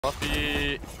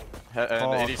Fluffy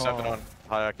and 87 on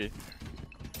Hayaki.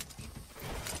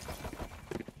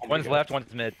 One's left,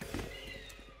 one's mid.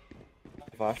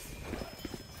 Flash.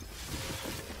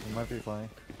 He might be flying.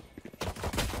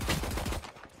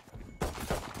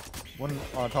 One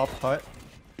on top hut.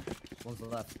 One's the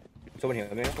left. Someone here.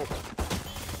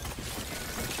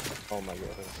 Oh my god.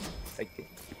 Thank you.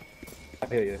 I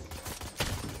hear you.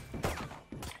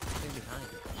 Behind.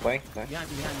 Flank. Behind.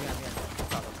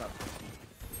 Up.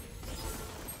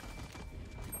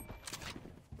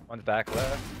 One's back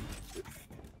left.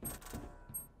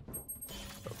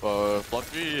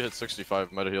 Fluffy hit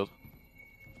 65, meta healed.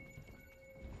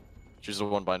 She's the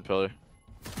one behind pillar.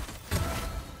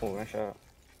 Oh, nice shot.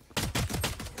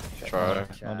 Try.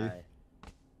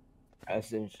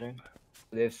 That's interesting.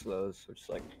 They have slows, which is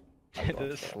like.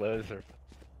 The slows are.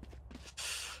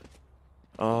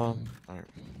 Alright.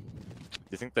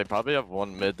 Do you think they probably have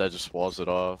one mid that just walls it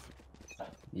off?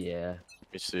 Yeah.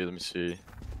 Let me see.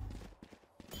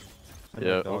 I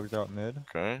Yeah. got dogs out mid.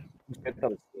 Okay.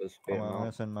 I'm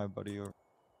gonna send my buddy over.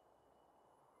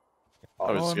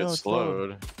 Oh, just no, get it's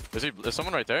slowed. Is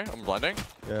someone right there? I'm blinding.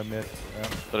 Yeah, mid. Yeah.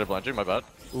 Did I blind you? My bad.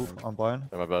 Ooh, I'm blind.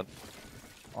 Yeah, my bad.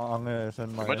 I'm gonna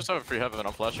send my. We might just have a free heaven.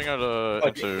 I'm flashing out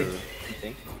into.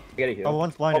 Get it here. Oh,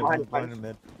 one's blinded. behind, One's blinded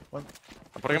mid. One.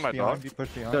 I'm putting in my dog. Push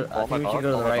behind. Good. I my think we dog, should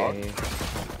go to the my right dog. here.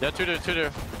 Yeah, two there.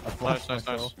 I flashed Nice.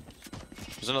 myself.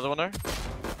 There's another one there.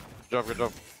 Good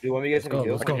job. Do you want me to get some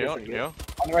Let's go, heals? let's go. Can you heal?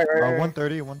 Right.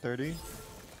 130.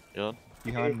 Heal.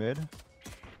 Behind mid.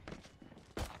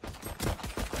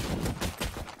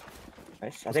 Nice. I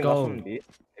Let's think go. last one beat.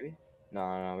 Maybe? No,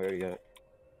 we already got it.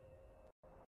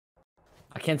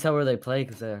 I can't tell where they play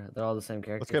because they're all the same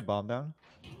character. Let's get bomb down.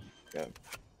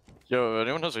 Yo,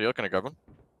 anyone has a heal? Can I grab one?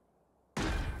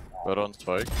 Right on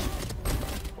spike.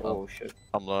 Oh shit.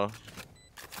 I'm low.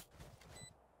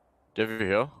 Do you have your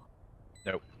heal?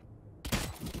 Nope.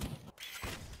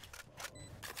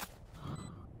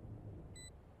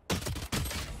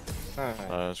 Alright.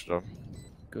 Nice job.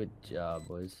 Good job,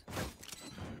 boys.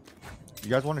 You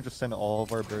guys want to just send all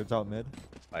of our birds out mid?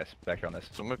 Nice. Back here on this.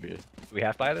 So maybe. Do we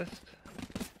have to buy this?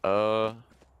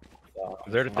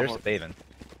 They're saving.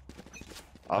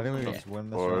 I think we can just win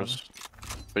this one. Course.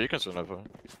 But you can swim over.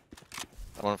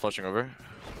 I'm on flashing over.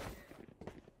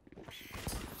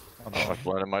 I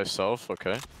blinded myself,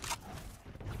 okay.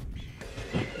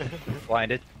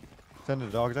 Blinded. Send the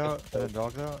dogs out. Send the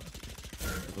dogs out.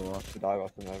 Go off. The dog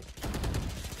off the node.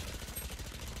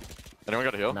 Anyone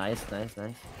got a heal? Nice.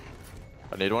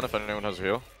 I need one if anyone has a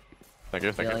heal. Thank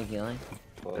you. Healing.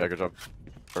 Yeah, good job.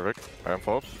 Perfect. Alright, I'm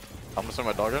full. I'm gonna send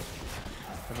my dog in.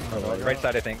 Send my dog Right out.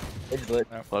 side, I think. It's lit.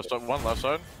 Left side, one left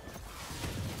side.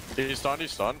 He's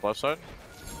stunned, left side.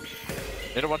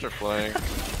 Need a bunch of flank.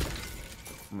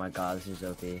 Oh my god, this is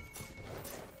OP.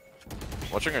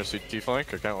 Watching our CT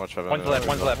flank, I can't watch heaven. One's left,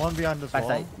 one's left. One behind this wall.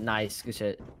 Backside. Nice. Good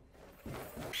shit.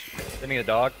 Sending a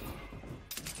dog.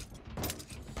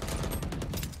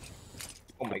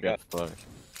 Oh my god. Flank.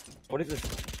 What is this?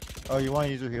 Oh, you want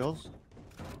to use your heals?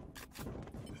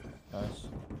 Nice.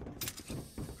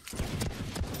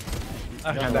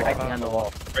 Behind the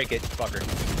wall. Break it, fucker.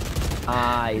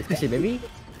 Nice. Good shit, baby.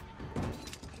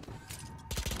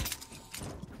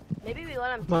 Maybe we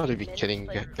let him. Not to be kidding.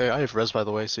 I have res by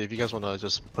the way, so if you guys wanna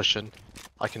just push in,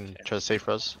 I can try to save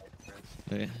res.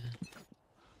 Okay.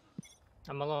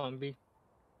 I'm alone, B.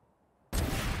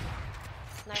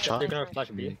 Shot. They're gonna flash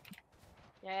B.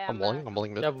 Yeah, I'm walling Do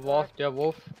mid. you have wolf? Do you have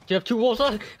wolf? Do you have two wolves?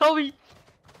 Help me!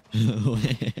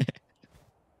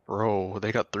 Bro,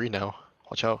 they got 3 now.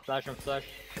 Watch out. Flash, I'm flash.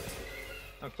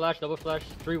 I'm flash, double flash,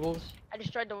 3 wolves. I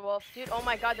destroyed the wolf, dude. Oh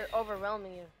my god, they're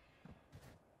overwhelming you.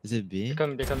 Is it B?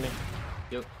 They're coming.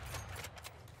 Yep.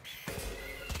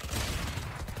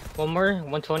 One more,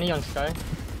 120 on Skye.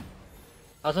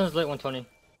 Last one's lit 120. I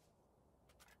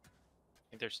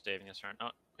think they're saving us around. Oh,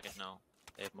 okay, no.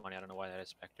 They have money. I don't know why that is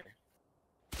Spectre.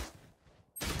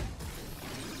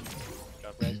 Good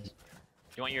job, Rez.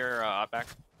 You want your op back?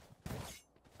 I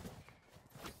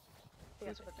think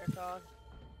that's what they're called.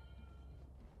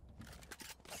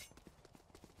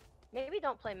 Maybe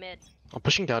don't play mid. I'm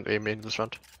pushing down A main this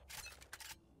round.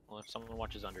 Well, if someone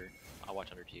watches under, I'll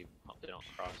watch under too. Hope they don't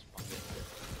cross.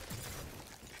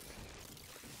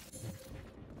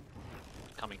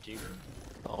 Coming to you.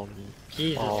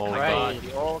 Jesus Oh my Christ. God,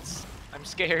 the ults. I'm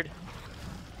scared.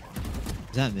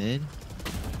 Is that mid?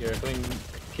 You're going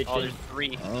kitchen. Oh, there's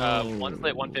 3. Oh, One's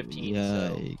lit 115.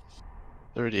 Yikes.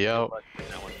 30 out. So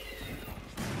that one.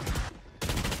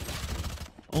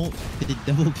 Oh, I did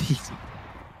double piece.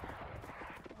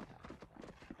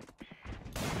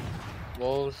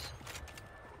 Wolves.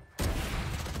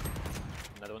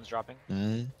 Another one. One's dropping.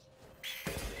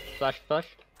 Flash, flash.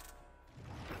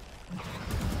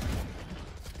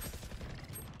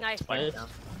 Nice. Nice. Down.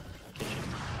 Kitchen,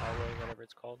 hallway, whatever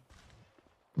it's called.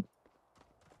 You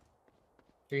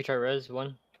can try res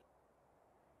one.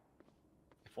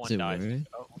 If one Is it dies. where?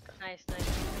 Oh, okay. Nice, nice.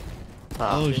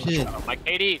 Oh shit. Oh, my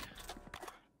KD!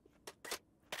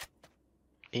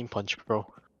 Aim punch,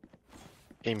 bro.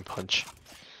 Aim punch.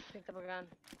 Picked up a gun.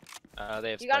 They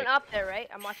have You got spike. an up there, right?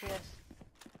 I'm watching this.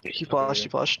 He flashed, he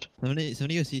flashed. Somebody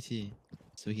go CT.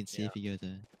 So we can see Yeah. if he goes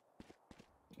there.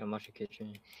 I'm watching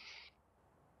kitchen.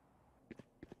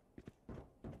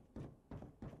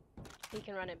 He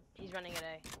can run it. He's running it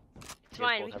A. It's Yeah,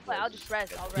 fine. both We can have play. I'll reses. just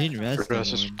res. I'll He didn't res. rest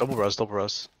Res, just double res, double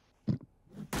res.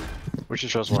 We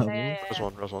should res one. Double? Yeah, Res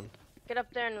one, res one. Get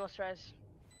up there and let's res.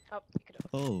 Oh, pick it up.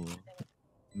 Oh.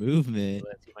 Movement.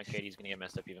 Let's see if my KD's gonna get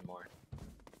messed up even more.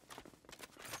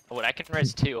 Oh, wait, I can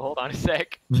res too. Hold on a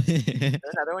sec. Is there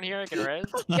another one here I can res?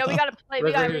 Yeah, we gotta play. We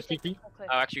Res gotta versus retake. CT? Okay.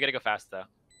 Oh, actually, we gotta go fast though.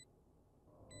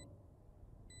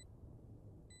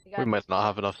 We We gotta might not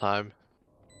have enough time.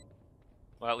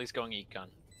 Well, at least going econ.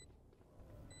 Do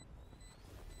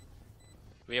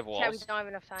we have Yeah, we walls? don't have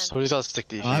enough time. Somebody's got stick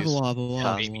defuse. I have a wall, I have a wall. Yeah. I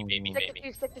have a Maybe, wall, maybe, I have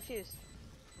a Stick the maybe. fuse. Stick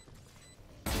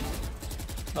the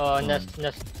fuse. Oh, nest,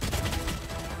 nest.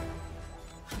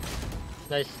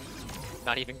 Nice.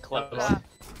 Not even close. Uh,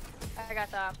 I got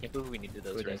that. Can't believe we needed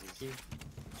those Good reses. IQ.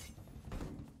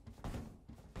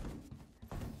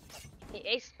 He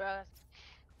aced, bro.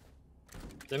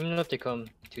 Let me know if they come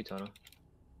two tunnel.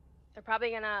 They're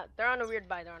probably gonna. They're on a weird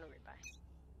buy. They're on a weird buy.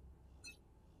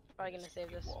 Probably gonna save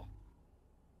this.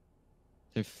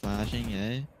 They're flashing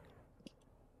A.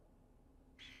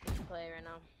 Play right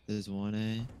now. There's one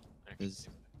A. There's,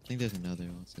 I think there's another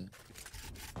also.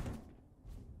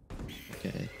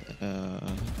 Okay.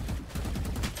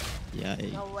 Yeah. A.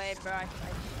 No way, bro. I so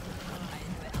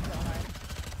hard.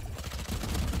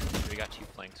 We got two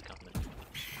flanks coming.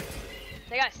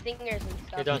 They got stingers and They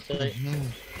stuff. don't say. No.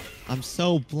 I'm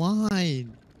so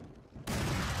blind.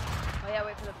 Oh yeah,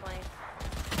 wait for the flank.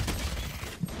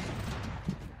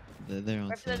 They're on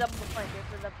Wait for the site. double flank. Wait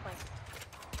for the double flank.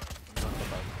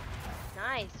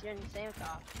 Nice. You're insane with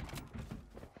off.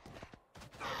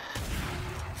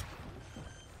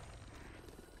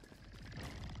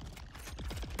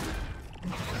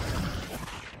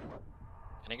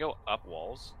 Can I go up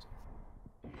walls?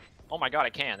 Oh my god, I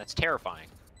can. That's terrifying.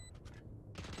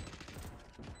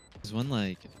 There's one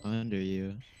like under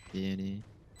you, Danny.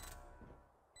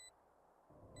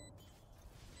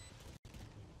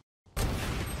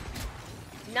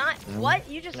 Not what?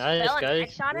 You just Nice, fell and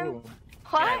guys. headshot him? Ooh.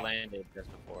 I What? landed just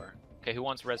before. Okay, who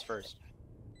wants res first?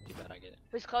 Too bad I get it.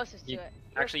 Who's closest to You- it?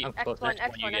 Actually, I'm X1, close. next X1,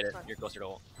 one you get it. X1. You're closer to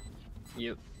ult.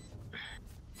 You.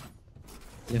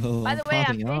 Yo, By I'm the way, I'm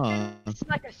popping pretty sure off. this is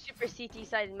like a super CT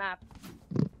sided map.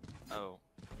 Oh,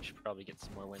 we should probably get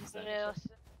some more wins then. Yeah,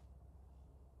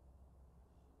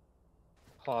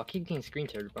 Oh, I keep getting screen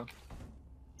teared, bro.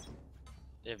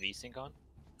 They have VSync on?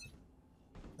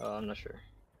 I'm not sure.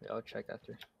 Yeah, I'll check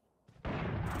after.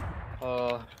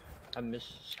 I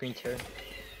missed screen tear.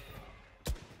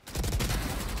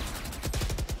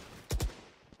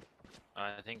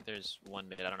 I think there's one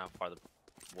mid. I don't know how far the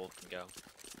wolf can go.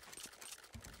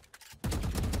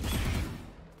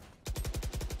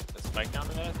 That spike down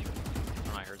to that, I think.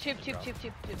 Oh, I heard tube, something tube, drop.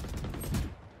 tube, tube,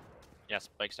 tube. Yeah,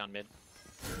 spike's down mid.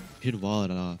 You should wall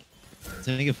it off. It's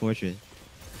gonna get fortress.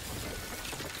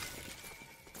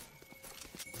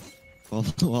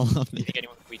 Wall off You me. think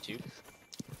anyone can beat tube?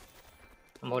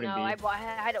 I'm holding No, B. I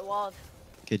had it walled.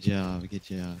 Good job, good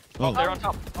job. Oh, Oh, they're on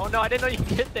top. Oh no, I didn't know you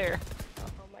could get there.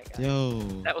 Oh my god. yo.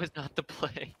 That was not the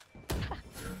play.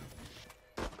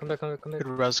 Come back, come back, come back. Good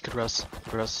res, good res,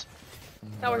 good res.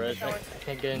 That works, Alright, that I works.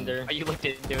 can't get in there. Oh, you looked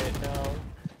into it. No.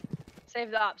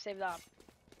 Save the op, save the op.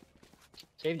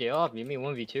 Save the off. You mean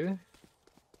 1v2? I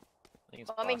think it's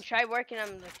Well, I mean, possible. try working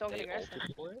them, like, don't They get aggressive.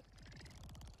 ulted for it?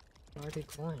 Why are they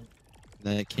flying?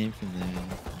 That came from there.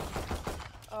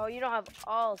 Oh, you don't have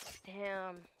alts,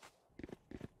 damn.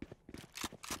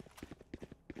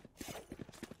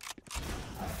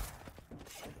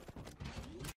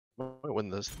 We might win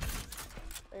this.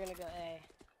 They're gonna go A.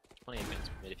 Plenty of mins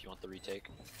mid if you want the retake.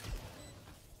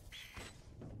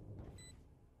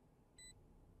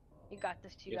 You got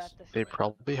this, you Yes. got this. They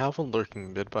probably have one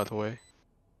lurking mid, by the way.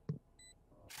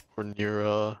 Or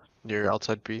near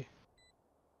outside B.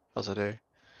 Outside A.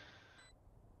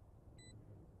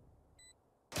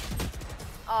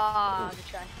 Ah, good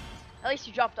try. At least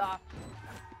you dropped off.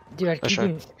 Dude, I Nice keep try.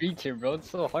 getting screen tear, bro. It's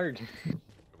so hard.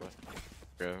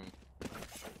 Yeah.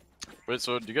 Wait,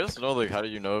 so do you guys know, like, how do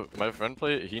you know? My friend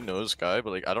he knows Skye, but,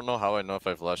 like, I don't know how I know if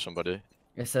I flash somebody.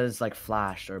 It says like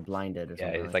flashed or blinded or Yeah,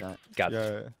 something it's like like that. got.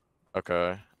 Yeah.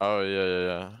 Okay. Oh,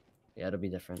 yeah. Yeah, it'll be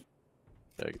different.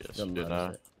 Yeah, I guess. You'll You notice know.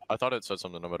 it. I thought it said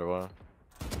something no matter what.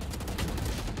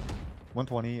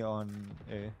 120 on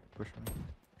A. Pushing.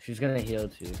 She's gonna heal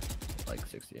to like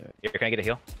 60. Here, can I get a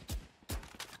heal?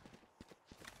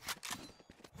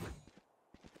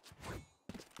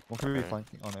 One could be Okay.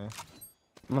 flanking on A.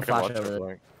 I'm I gonna can flash watch over her there.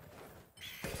 flank.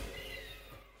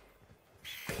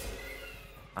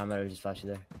 I'm gonna just flash you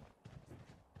there.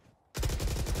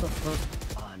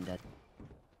 Oh, I'm dead.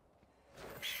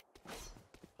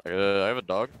 I have a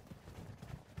dog.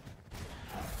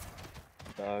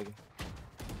 Dog.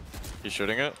 He's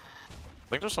shooting it. I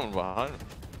think there's someone behind.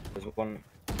 There's one.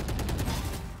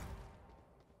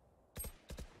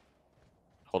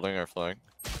 Holding our flank.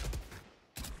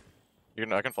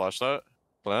 I can flash that.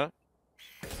 Plant.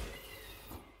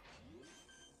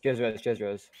 She has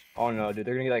res. Oh no, dude,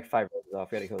 they're gonna get like 5 roses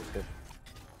off. We gotta kill this kid.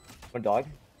 One dog?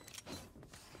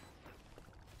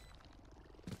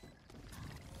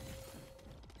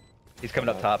 He's coming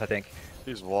up top, I think.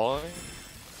 He's walling.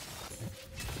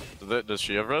 Does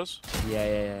she have res?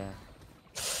 Yeah.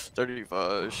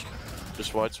 35.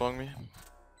 Just wide swung me.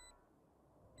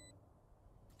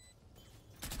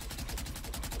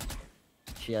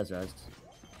 She has res.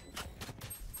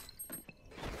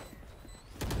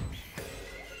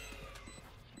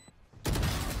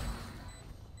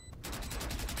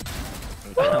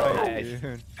 Nice.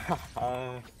 Dude.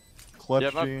 Uh, Clutch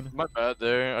Yeah, Gene. my bad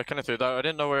there. I kind of threw that. I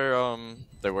didn't know where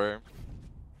they were.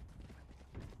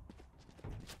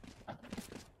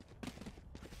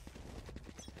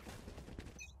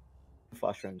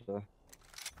 flash rounds though.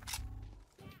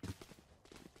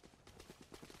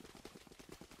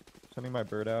 Sending my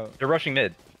bird out. They're rushing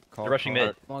mid. Call, They're rushing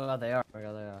mid. Oh my god, they are. Oh my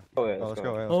god, they are. Oh yeah, Oh, let's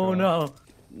go. Let's Oh go. no.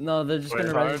 No, they're just Wait,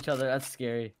 gonna hard? run each other. That's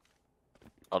scary.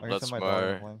 Oh, I can that's send my dog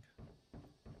on my. flank.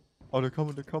 Oh, they're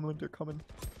coming.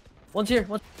 One's here.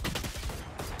 One.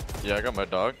 Yeah, I got my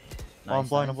dog. Oh, I'm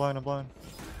blind.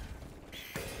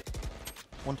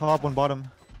 One top, one bottom.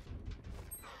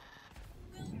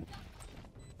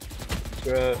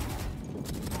 Screw.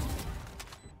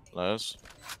 Nice.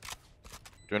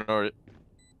 Do you know where?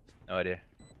 No idea.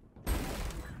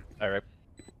 Alright.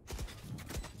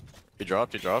 He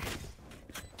dropped. Yeah,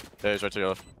 he's right to your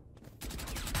left.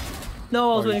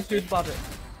 No, I was Oh, waiting for you to pop it.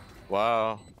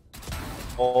 Wow.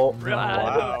 Oh,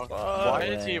 Wow. Fuck. Why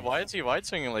is he wide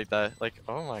swinging like that? Like,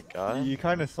 oh my god. You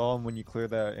kind of saw him when you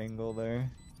cleared that angle there.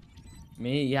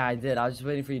 Me? Yeah, I did. I was just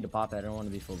waiting for you to pop it. I don't want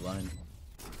to be full blind.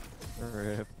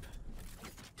 Rip.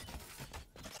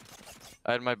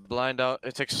 I had my blind out.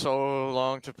 It takes so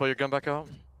long to pull your gun back out.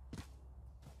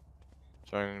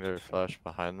 Trying to flash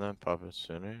behind them, pop it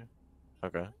sooner.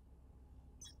 Okay.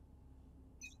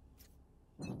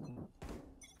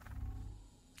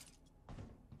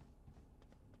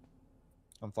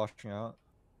 I'm flashing out.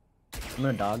 I'm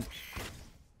gonna dog.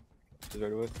 is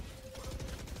right away.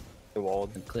 They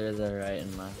walled. And clear the right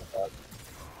and left.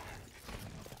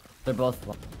 They're both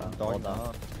Dogging walled off.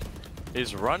 out.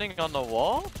 He's running on the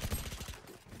wall?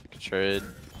 Good trade.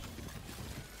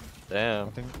 I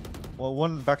Damn. think. Well,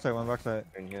 one backside.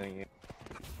 And healing you.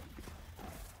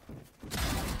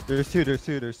 There's two.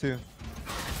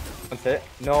 That's it.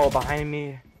 No, behind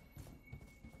me.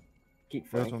 Keep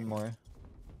There's flanking. one more.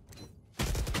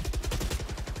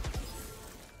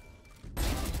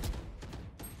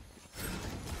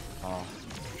 Oh,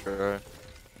 sure.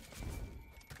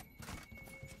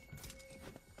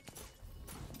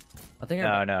 I think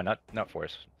No, not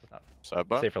force. Not.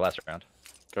 Sidebar? Save for last round.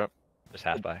 Okay. Just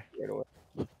half by. Right away.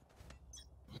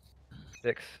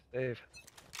 6. Save.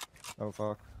 Oh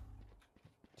fuck.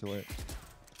 Too late.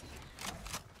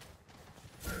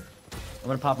 I'm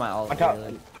gonna pop my ult. On top.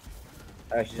 really.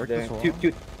 She's Break there. this wall.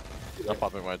 Two. I'm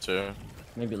popping mine too.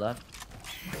 Maybe left.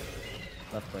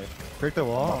 Left player. Break the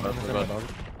wall. Oh, I'm my sending my bad. dog.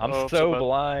 I'm Oh, so so bad.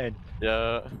 blind.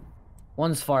 Yeah.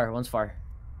 One's far.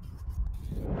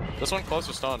 This one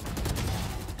closest on.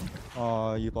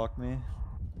 Aw, you blocked me.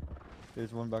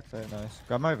 There's one backside. Nice.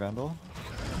 Got my vandal.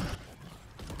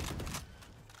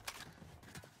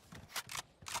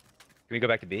 Can we go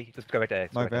back to B? Let's go back to A.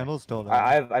 My vandal's still there.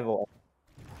 I have a.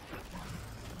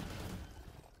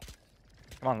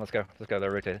 Come on, let's go.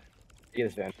 They're rotated. Get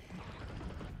this van.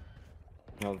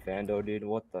 No Vando, dude.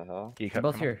 What the hell? Can you They're come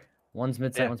both on? here. One's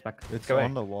mid side, Yeah. one's back. It's go away.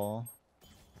 on the wall.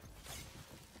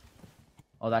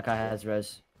 Oh, that guy has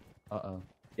res.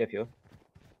 Yep, yo.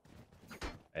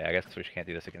 Yeah, I guess we can't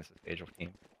do this against this Angel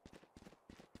team.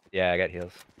 Yeah, I got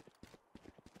heals.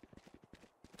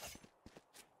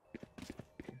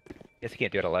 Guess you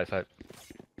can't do it a live side.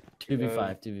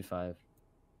 2v5, 2v5.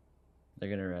 They're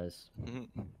gonna res.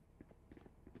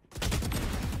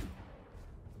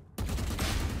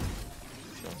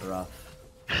 Rough.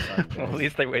 Well, at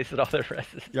least they wasted all their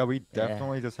reses. Yeah, we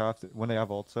definitely just have to. When they have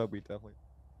ults up, we definitely.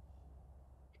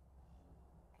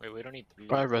 Wait, we don't need 3.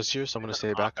 I res you, so I'm gonna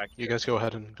stay back. You guys go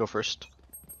ahead and go first.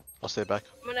 I'll stay back.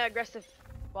 I'm gonna aggressive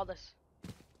wall this.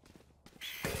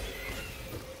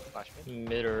 Flash mid.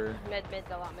 Mid or Mid,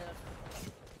 a lot mid.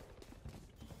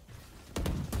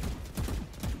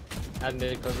 have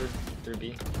mid covered through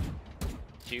B.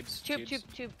 Tubes. Tube.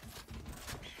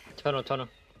 Tunnel.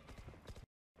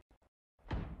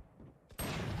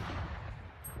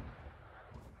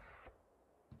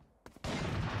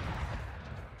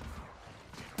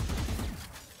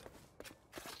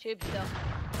 Tube still.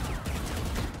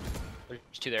 There's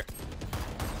 2 there.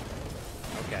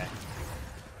 Okay.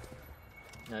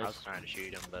 I was Nice. trying to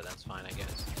shoot him, but that's fine, I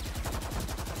guess.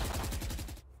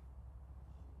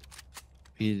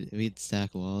 We'd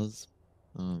stack walls,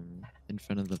 in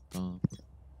front of the bomb.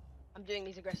 I'm doing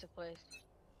these aggressive plays.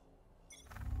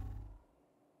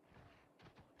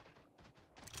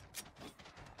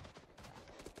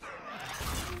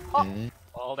 Oh. Okay.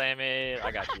 All damage.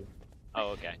 I got you. Oh,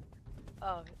 okay.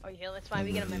 Oh, you heal? It's fine.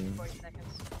 We get him every 40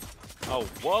 seconds. Oh,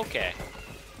 whoa, okay.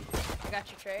 I got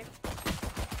you, trade.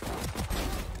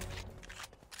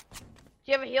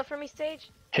 Do you have a heal for me, Stage?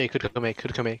 Hey, could come A.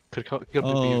 Could come B if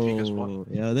you guys want. Oh,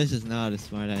 yo, this is not a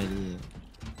smart idea.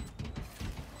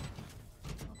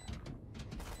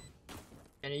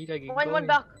 And you gotta get One going.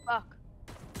 buck.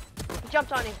 He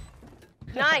jumped on you.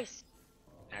 Nice.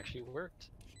 Actually worked.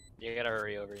 You gotta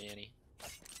hurry over, Yanni.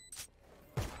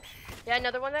 Yeah,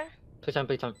 another one there. Play time.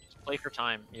 Just play for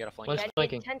time. You gotta flank. One's Yeah, I need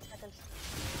flanking. 10 seconds.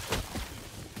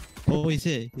 Oh, he's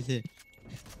hit.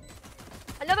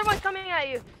 Another one's coming at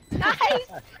you. Nice.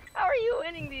 How are you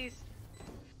winning these?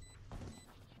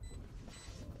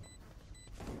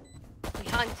 We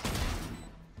hunt.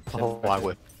 Oh, I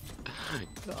would.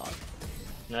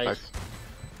 Nice.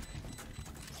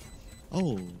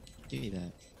 Oh, give me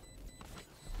that.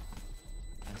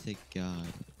 I say God.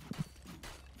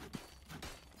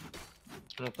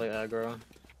 I'm gonna play aggro.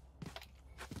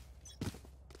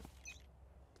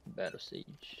 Battle siege.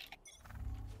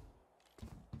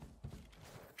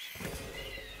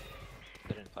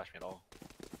 They didn't flash me at all.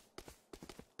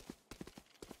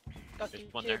 Got There's you,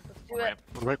 one too. there. Let's do One it. ramp.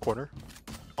 On the right corner.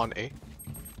 On A.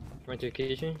 Run to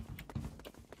kitchen.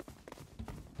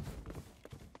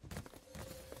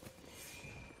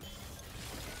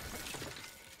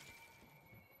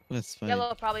 That's fine.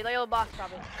 Yellow probably. Yellow box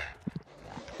probably.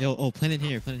 Yo, oh, plant it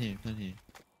here. Oh,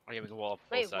 yeah, it was a wall.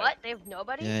 Wait, what? They have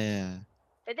nobody? Yeah.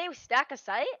 Did they stack a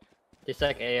site? They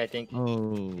stack A, I think.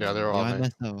 Oh. Yeah, they're yo, all I there.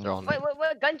 messed up. They're on Wait, A.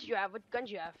 what guns do you have? What guns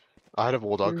do you have? I had a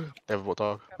bulldog. They have a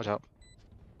bulldog. Watch out.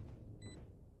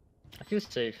 I feel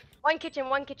safe. One kitchen.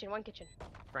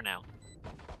 For now.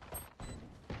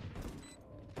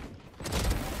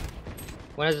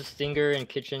 One has a stinger in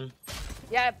kitchen.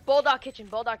 Yeah, bulldog kitchen.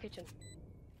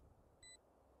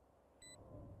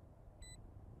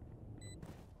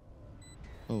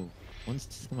 Oh, one's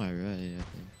to my right, I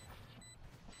think.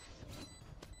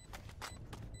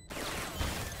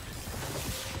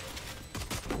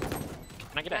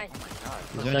 Can I get Nice. it? Oh my god.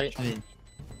 He's Left right side. next to me.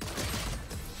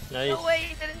 Nice. No way,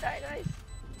 he didn't die. Nice.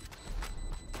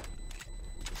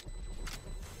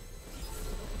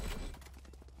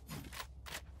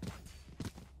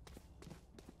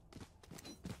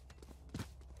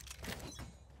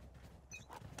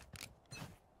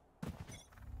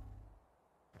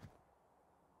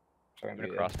 Sorry, I'm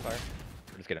gonna crossfire.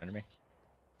 Or just get under me.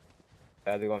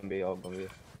 Yeah, they're gonna be all gonna be.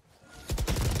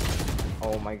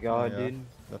 Oh my god, yeah. dude.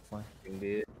 That's fine.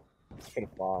 Dude. Pretty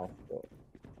far. But...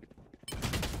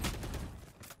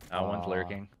 One's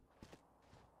lurking.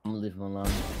 I'm gonna leave him alone.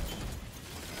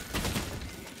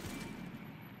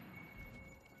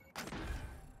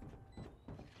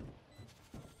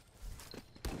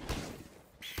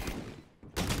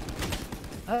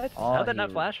 What? Oh, How'd that he not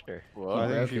was- flash her? I What?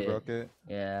 think broke she it. broke it.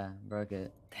 Yeah, broke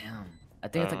it. Damn. I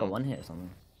think it's like a one hit or something.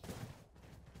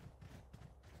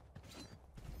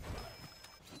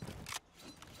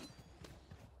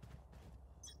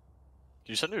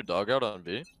 Can you send your dog out on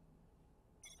B?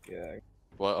 Yeah.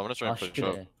 Well, I'm gonna try Oh, and push shit.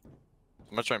 up. I'm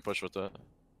gonna try and push with that.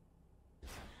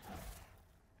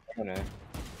 I don't know.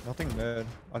 Nothing mid.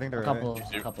 I think they're A couple,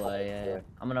 You- a couple. Yeah.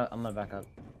 I'm gonna back up.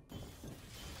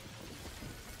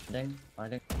 Ding,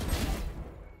 finding.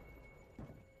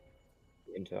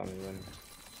 Into on one.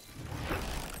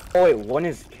 Oh wait, one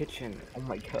is kitchen. Oh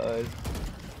my god.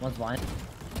 One's blind.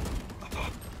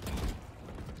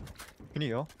 Can Can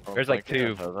you heal? There's like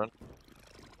two.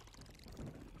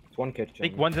 It's one kitchen. I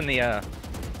think one's in the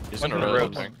He's one's in in a the row.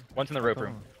 ropes. One's in the rope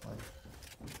room.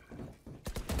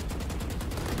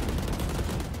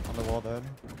 On the wall dead.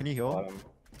 Can you heal? Bottom.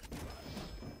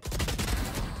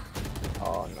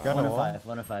 Oh no. Got One a of wall. 5.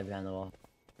 1 of 5 behind the wall.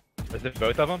 Is it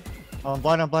both of them? I'm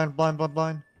blind, I'm blind, blind, blind,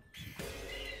 blind.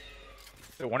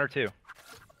 Is it one or two?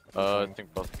 I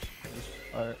think both.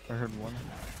 I heard one.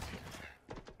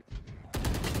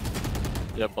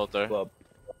 Yeah, both there. Club.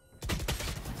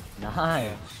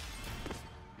 Nice.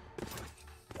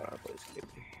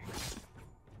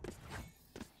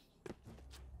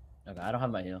 Okay, I don't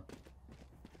have my heal.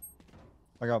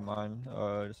 I got mine.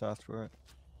 I just asked for it.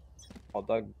 I'll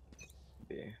dug.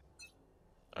 B.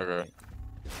 Okay.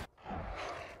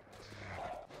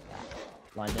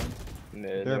 Blind in.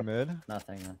 Mid. They're mid.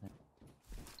 Nothing, nothing.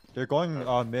 They're going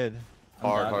mid. I'm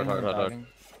Hard, dogging, hard, I'm hard. dogging.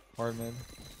 Hard mid.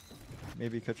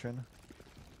 Maybe kitchen.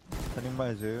 Depending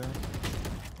by zoo.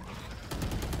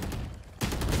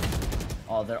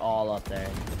 Oh, they're all up there.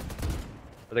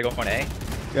 Are they going A?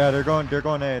 Yeah, they're going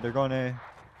A. They're going A.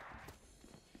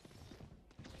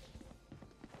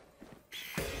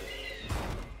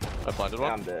 I blinded Yeah,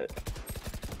 one. I'm dead.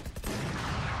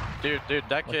 Dude,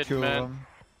 that Or kid, two of man.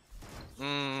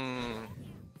 them.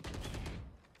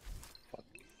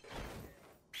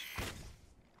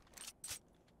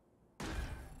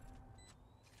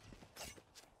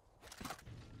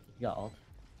 You got ult.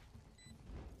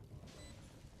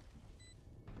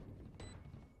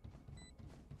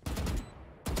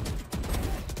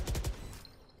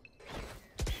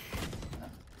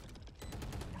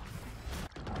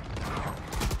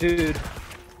 Dude.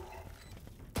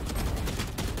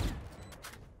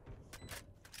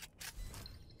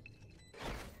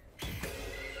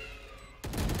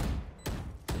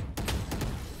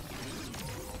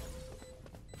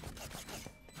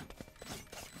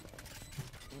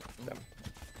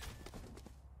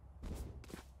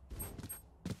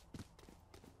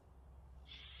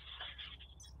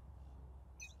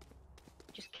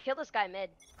 Just kill this guy mid.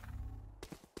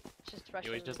 Just rush He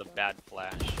always him does a and kill him. bad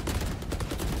flash.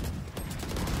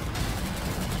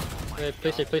 Wait,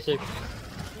 push it, push it.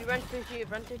 You run through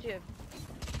tube, run through tube.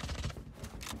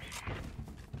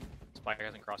 Spike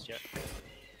hasn't crossed yet.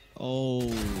 Oh. Oh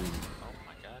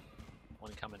my god.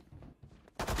 One coming.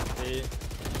 B.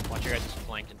 Watch your guys just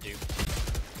flanked and dupe.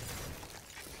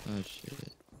 Oh shit.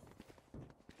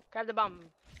 Grab the bomb.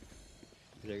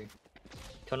 There.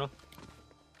 Tunnel.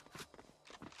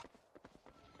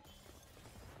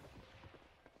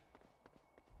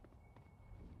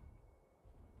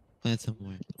 Plant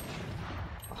somewhere.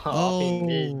 Oh, being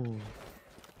mid. Oh.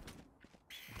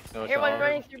 No, Here, one dog.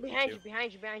 running through behind you,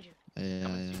 behind you, behind you. Yeah.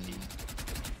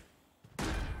 You're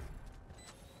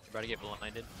about to get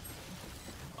blinded.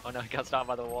 Oh no, he got stopped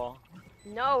by the wall.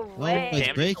 No Oh, way. it's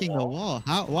Damage breaking the the wall. wall.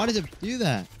 How? Why does it do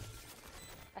that?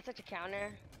 That's such a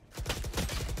counter.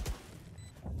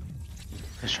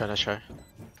 Nice try, nice try.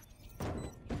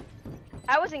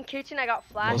 I was in kitchen, I got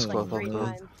flashed Whoa, like 3 whoa, whoa.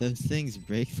 times. Those things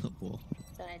break the wall.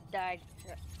 Then I died.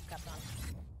 Got done.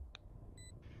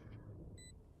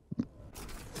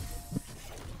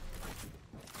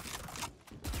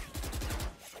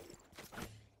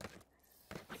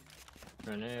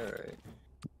 Run it, alright.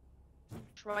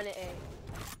 Just run it A.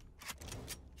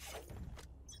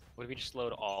 What if we just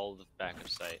load all the back of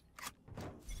sight?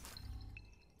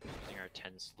 Using our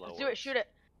 10 slow. Let's do it, shoot it.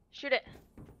 Shoot it.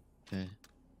 Okay.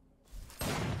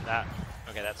 That.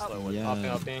 Okay, that's Oh. slow. Was Yeah. Hopping,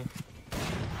 hopping.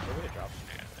 Where would it drop?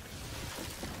 Okay.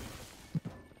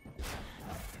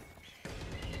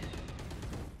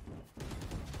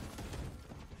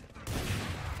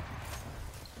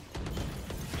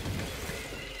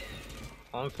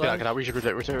 On Yeah, flash. get out. We should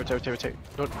rotate.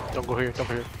 Don't go here. Don't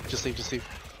go here. Just leave. Just leave.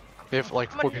 They have like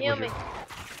 4 Someone people heal here. me.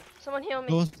 Someone heal me.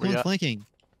 Someone's Yeah. flanking.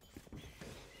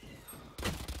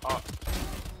 Oh.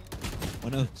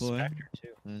 104. Spectre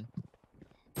too.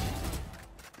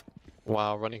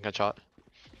 Wow, running headshot.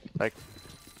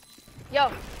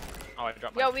 Yo, Oh, I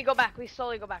dropped yo, my we go back. We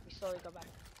slowly go back. We slowly go back.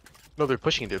 No, they're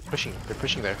pushing, dude. Pushing. They're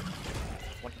pushing there.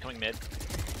 one coming mid.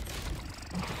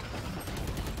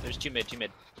 There's 2 mid, 2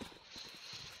 mid.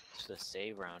 It's a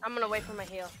save round. I'm gonna wait for my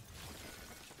heal.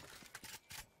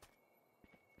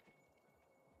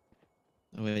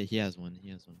 Oh wait, he has one. He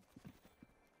has one.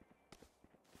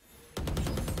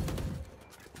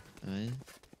 Alright.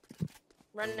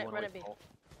 Run There's it, one run with it B. ult.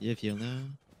 You have heal now?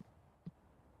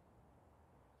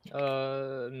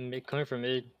 Mid, coming from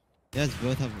mid. You guys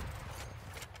both have.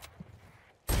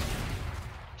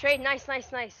 Trade, nice,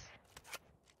 nice, nice.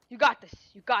 You got this.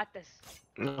 You got this.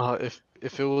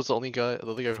 If it was the only guy, the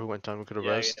other guy who went down, we could have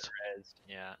Yeah, you rest. gotta rezzed.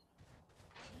 Yeah.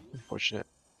 Unfortunate.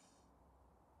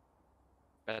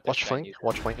 Bet there's Watch bad flank. news.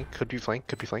 Watch flank. Could be flank.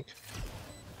 Could be flank.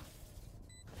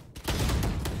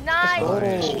 Nice. Oh.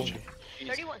 Nice.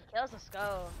 31 kills. Let's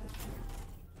go.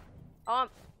 GG's,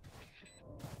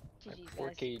 Poor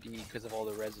guys. KD because of all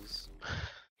the rezzes.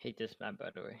 Hate this map, by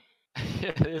the way.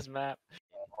 This map.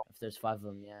 If there's 5 of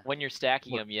them, yeah. When you're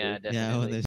stacking them, yeah, Yeah, when definitely. they